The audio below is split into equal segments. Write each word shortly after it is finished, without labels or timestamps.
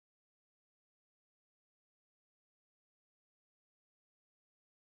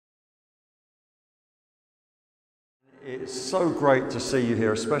It's so great to see you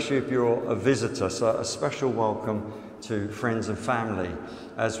here, especially if you're a visitor. So a special welcome to friends and family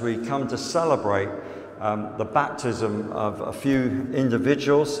as we come to celebrate the baptism of a few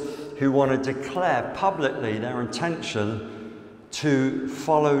individuals who want to declare publicly their intention to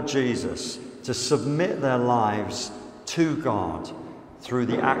follow Jesus, to submit their lives to God through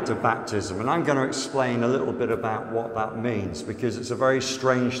the act of baptism. And I'm going to explain a little bit about what that means, because it's a very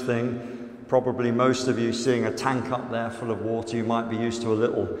strange thing. Probably most of you seeing a tank up there full of water, you might be used to a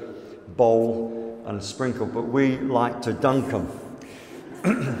little bowl and a sprinkle, but we like to dunk them.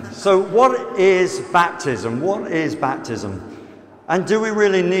 So what is baptism? What is baptism? And do we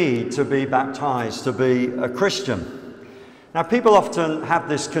really need to be baptized to be a Christian? Now, people often have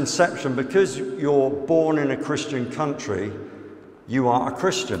this conception, because you're born in a Christian country, you are a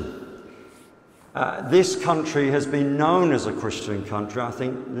Christian. This country has been known as a Christian country, I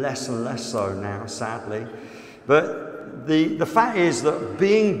think less and less so now, sadly. But the fact is that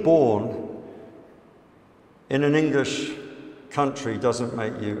being born in an English country doesn't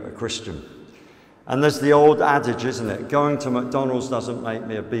make you a Christian. And there's the old adage, isn't it? Going to McDonald's doesn't make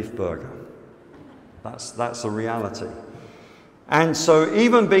me a beef burger. That's a reality. And so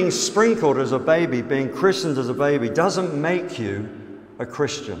even being sprinkled as a baby, being christened as a baby, doesn't make you a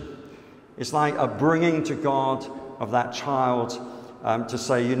Christian. It's like a bringing to God of that child to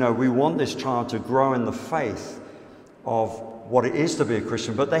say, you know, we want this child to grow in the faith of what it is to be a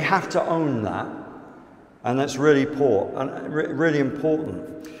Christian, but they have to own that. And that's really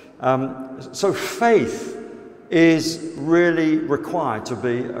important. So faith is really required to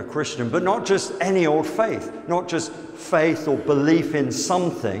be a Christian, but not just any old faith, not just faith or belief in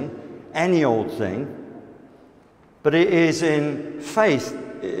something, any old thing, but it is in faith.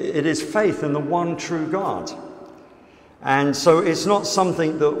 It is faith in the one true God. And so it's not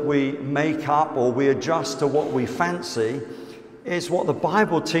something that we make up or we adjust to what we fancy. It's what the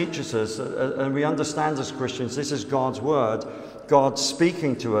Bible teaches us, and we understand as Christians, this is God's word, God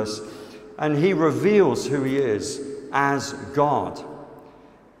speaking to us, and he reveals who he is as God.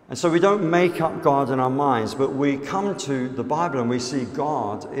 And so we don't make up God in our minds, but we come to the Bible and we see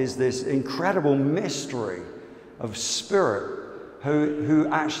God is this incredible mystery of spirit who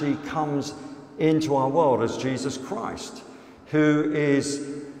actually comes into our world as Jesus Christ, who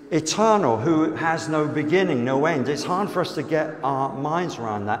is eternal, who has no beginning, no end. It's hard for us to get our minds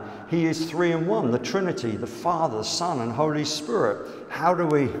around that. He is three in one, the Trinity, the Father, the Son, and Holy Spirit. How do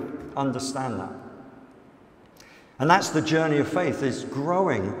we understand that? And that's the journey of faith, is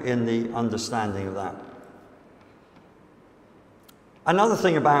growing in the understanding of that. Another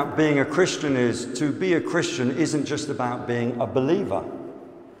thing about being a Christian is to be a Christian isn't just about being a believer.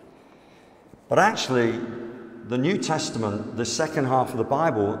 But actually, the New Testament, the second half of the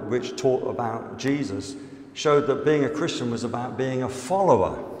Bible, which taught about Jesus, showed that being a Christian was about being a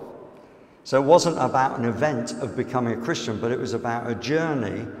follower. So it wasn't about an event of becoming a Christian, but it was about a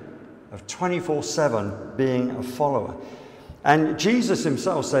journey of 24/7 being a follower. And Jesus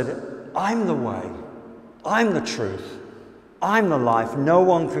himself said, I'm the way, I'm the truth, I'm the life. No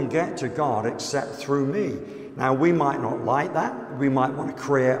one can get to God except through me. Now, we might not like that. We might want to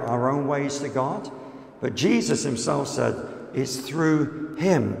create our own ways to God. But Jesus himself said it's through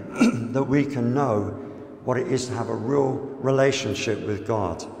him that we can know what it is to have a real relationship with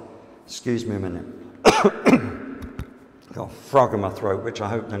God. Excuse me a minute. Got a frog in my throat, which I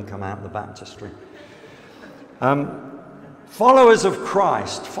hope doesn't come out of the baptistry. Followers of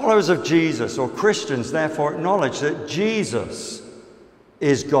Christ, followers of Jesus, or Christians, therefore acknowledge that Jesus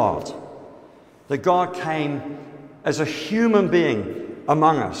is God. That God came as a human being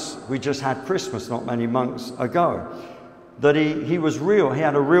among us. We just had Christmas not many months ago. That he was real, he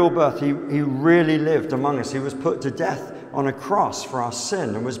had a real birth, he really lived among us. He was put to death on a cross for our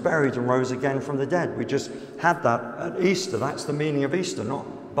sin and was buried and rose again from the dead. We just had that at Easter. That's the meaning of Easter,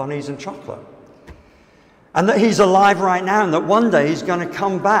 not bunnies and chocolate. And that he's alive right now, and that one day he's going to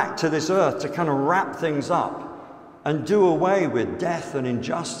come back to this earth to kind of wrap things up and do away with death and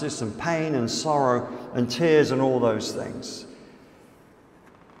injustice and pain and sorrow and tears and all those things.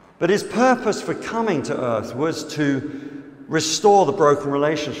 But his purpose for coming to earth was to restore the broken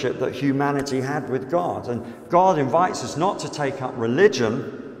relationship that humanity had with God. And God invites us not to take up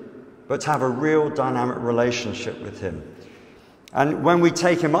religion, but to have a real dynamic relationship with him. And when we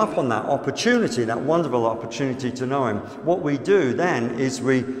take him up on that opportunity, that wonderful opportunity to know him, what we do then is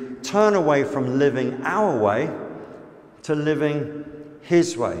we turn away from living our way to living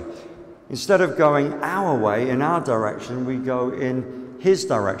his way. Instead of going our way in our direction, we go in his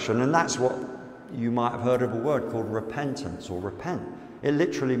direction. And that's what you might have heard of a word called repentance or repent. It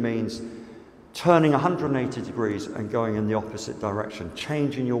literally means turning 180 degrees and going in the opposite direction,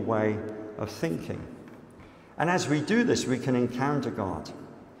 changing your way of thinking. And as we do this, we can encounter God.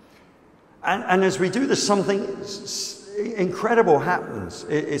 And as we do this, something incredible happens.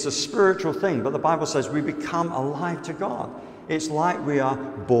 It's a spiritual thing, but the Bible says we become alive to God. It's like we are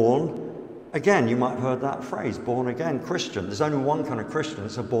born again. You might have heard that phrase, born again Christian. There's only one kind of Christian.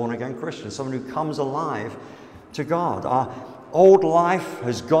 It's a born again Christian, someone who comes alive to God. Our old life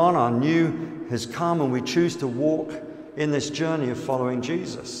has gone, our new has come, and we choose to walk in this journey of following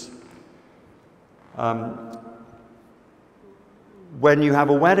Jesus. When you have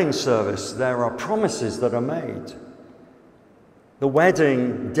a wedding service, there are promises that are made. The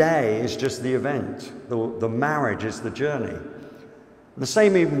wedding day is just the event. The marriage is the journey. The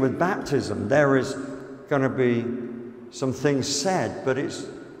same even with baptism. There is going to be some things said, but it's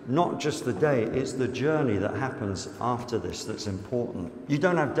not just the day, it's the journey that happens after this that's important. You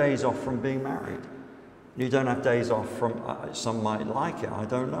don't have days off from being married. You don't have days off from, some might like it, I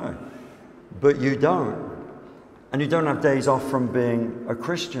don't know. But you don't. And you don't have days off from being a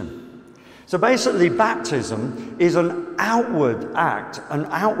Christian. So basically, baptism is an outward act, an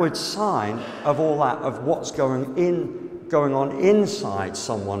outward sign of all that, of what's going on inside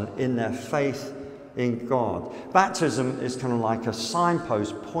someone in their faith in God. Baptism is kind of like a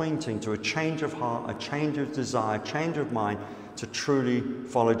signpost pointing to a change of heart, a change of desire, a change of mind to truly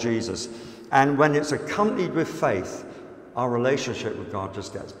follow Jesus. And when it's accompanied with faith, our relationship with God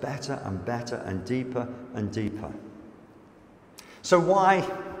just gets better and better and deeper and deeper. So why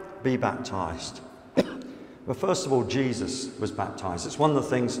be baptized? Well, first of all, Jesus was baptized. It's one of the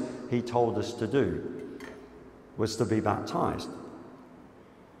things he told us to do, was to be baptized.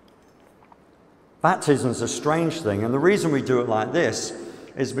 Baptism is a strange thing, and the reason we do it like this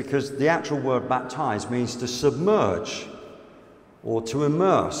is because the actual word baptize means to submerge or to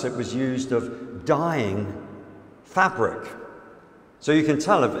immerse. It was used of dyeing fabric. So you can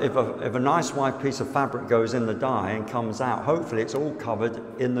tell if a nice white piece of fabric goes in the dye and comes out, hopefully it's all covered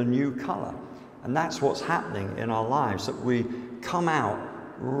in the new color. And that's what's happening in our lives, that we come out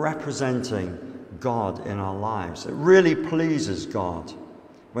representing God in our lives. It really pleases God.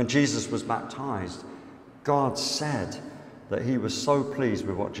 When Jesus was baptized, God said that he was so pleased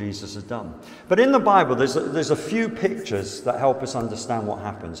with what Jesus had done. But in the Bible, there's a few pictures that help us understand what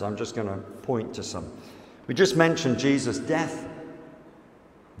happens. I'm just going to point to some. We just mentioned Jesus' death,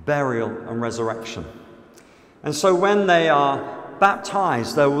 burial, and resurrection. And so when they are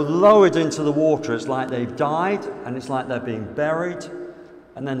baptized, they were lowered into the water. It's like they've died, and it's like they're being buried,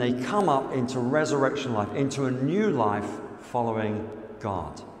 and then they come up into resurrection life, into a new life following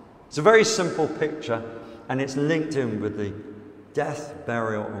God. It's a very simple picture, and it's linked in with the death,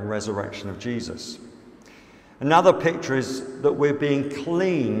 burial, and resurrection of Jesus. Another picture is that we're being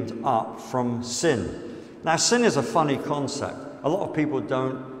cleaned up from sin. Now, sin is a funny concept. A lot of people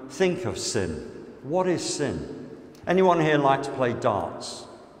don't think of sin. What is sin? Anyone here like to play darts?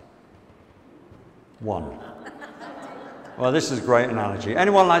 One. Well, this is a great analogy.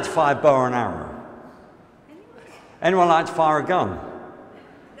 Anyone like to fire bow and arrow? Anyone like to fire a gun?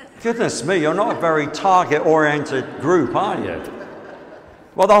 Goodness me, you're not a very target-oriented group, are you?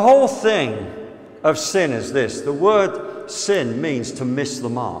 Well, the whole thing of sin is this. The word sin means to miss the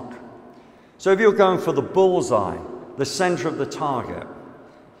mark. So if you're going for the bullseye, the center of the target,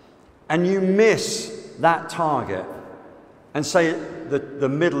 and you miss that target, and say that the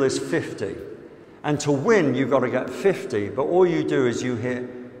middle is 50, and to win you've got to get 50, but all you do is you hit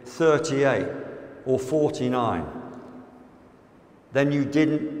 38 or 49, then you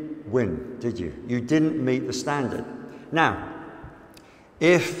didn't win, did you? You didn't meet the standard. Now,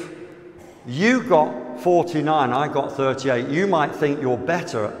 if you got 49, I got 38, you might think you're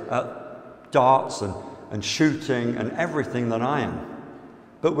better at darts and shooting and everything than I am.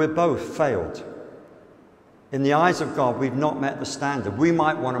 But we're both failed. In the eyes of God, we've not met the standard. We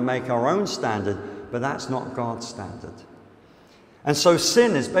might want to make our own standard, but that's not God's standard. And so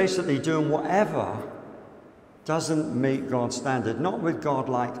sin is basically doing whatever doesn't meet God's standard. Not with God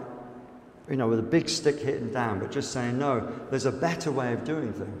like, you know, with a big stick hitting down, but just saying, no, there's a better way of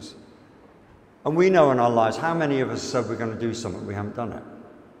doing things. And we know in our lives, how many of us said we're going to do something, we haven't done it.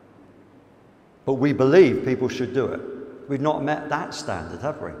 But we believe people should do it. We've not met that standard,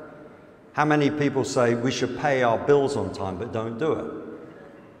 have we? How many people say we should pay our bills on time but don't do it?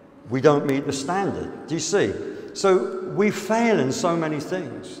 We don't meet the standard. Do you see? So we fail in so many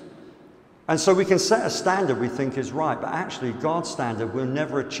things. And so we can set a standard we think is right, but actually God's standard we'll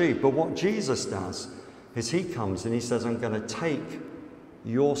never achieve. But what Jesus does is he comes and he says, I'm going to take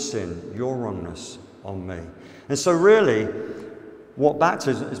your sin, your wrongness on me. And so really, what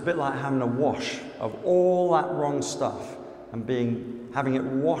baptism is a bit like having a wash of all that wrong stuff and having it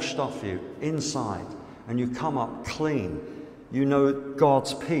washed off you inside, and you come up clean. You know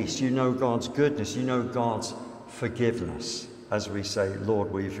God's peace, you know God's goodness, you know God's forgiveness, as we say,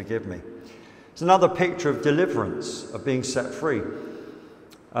 Lord, will you forgive me? It's another picture of deliverance, of being set free.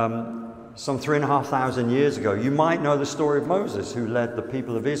 Some 3,500 years ago, you might know the story of Moses, who led the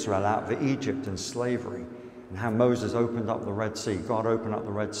people of Israel out of Egypt in slavery, and how Moses opened up the Red Sea. God opened up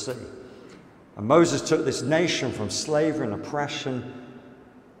the Red Sea. And Moses took this nation from slavery and oppression,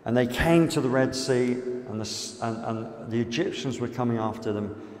 and they came to the Red Sea, and the Egyptians were coming after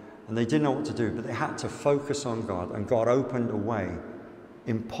them, and they didn't know what to do, but they had to focus on God, and God opened a way,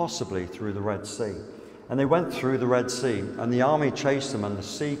 impossibly, through the Red Sea. And they went through the Red Sea, and the army chased them, and the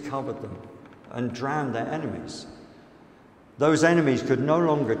sea covered them and drowned their enemies. Those enemies could no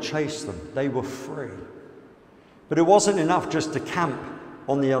longer chase them. They were free. But it wasn't enough just to camp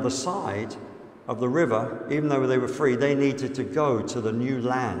on the other side of the river. Even though they were free, they needed to go to the new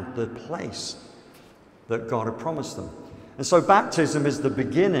land, the place that God had promised them. And so baptism is the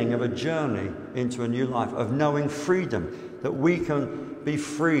beginning of a journey into a new life, of knowing freedom, that we can be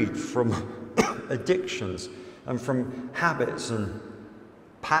freed from addictions and from habits and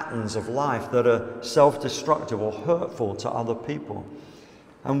patterns of life that are self-destructive or hurtful to other people.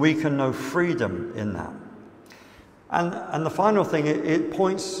 And we can know freedom in that. And the final thing, it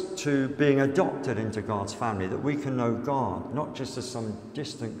points to being adopted into God's family, that we can know God, not just as some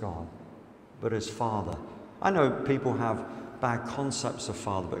distant God, but as Father. I know people have bad concepts of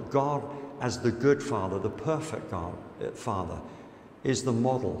Father, but God as the good Father, the perfect God, Father, is the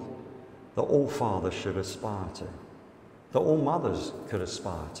model that all fathers should aspire to, that all mothers could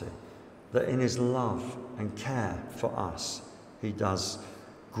aspire to, that in his love and care for us, he does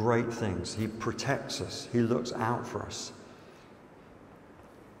great things. He protects us. He looks out for us.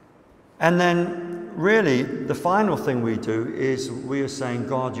 And then really the final thing we do is we are saying,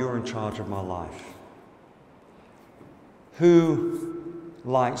 God, you're in charge of my life. Who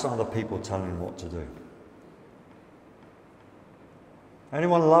likes other people telling him what to do?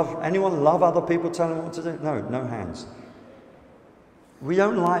 Anyone love other people telling them what to do? No hands. We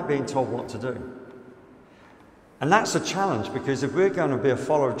don't like being told what to do. And that's a challenge, because if we're going to be a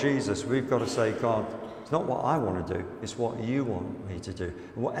follower of Jesus, we've got to say, God, it's not what I want to do, it's what you want me to do.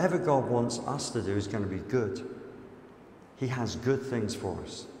 And whatever God wants us to do is going to be good. He has good things for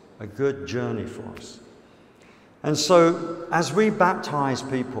us, a good journey for us. And so as we baptize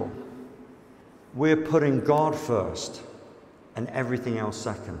people, we're putting God first and everything else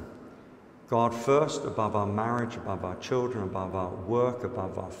second. God first, above our marriage, above our children, above our work,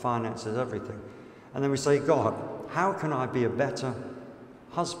 above our finances, everything. And then we say, God, how can I be a better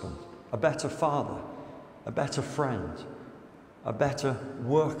husband, a better father, a better friend, a better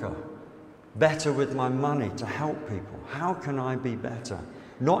worker, better with my money to help people? How can I be better?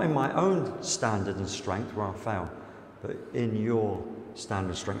 Not in my own standard and strength where I fail, but in your standard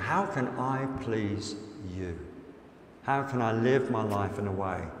and strength. How can I please you? How can I live my life in a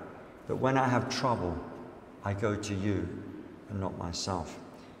way that when I have trouble, I go to you and not myself?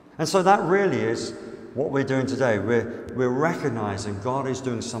 And so that really is what we're doing today. We're recognizing God is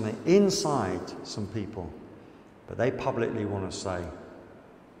doing something inside some people, but they publicly want to say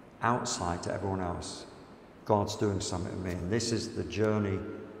outside to everyone else, God's doing something in me, and this is the journey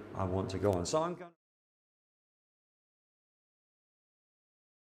I want to go on. So I'm going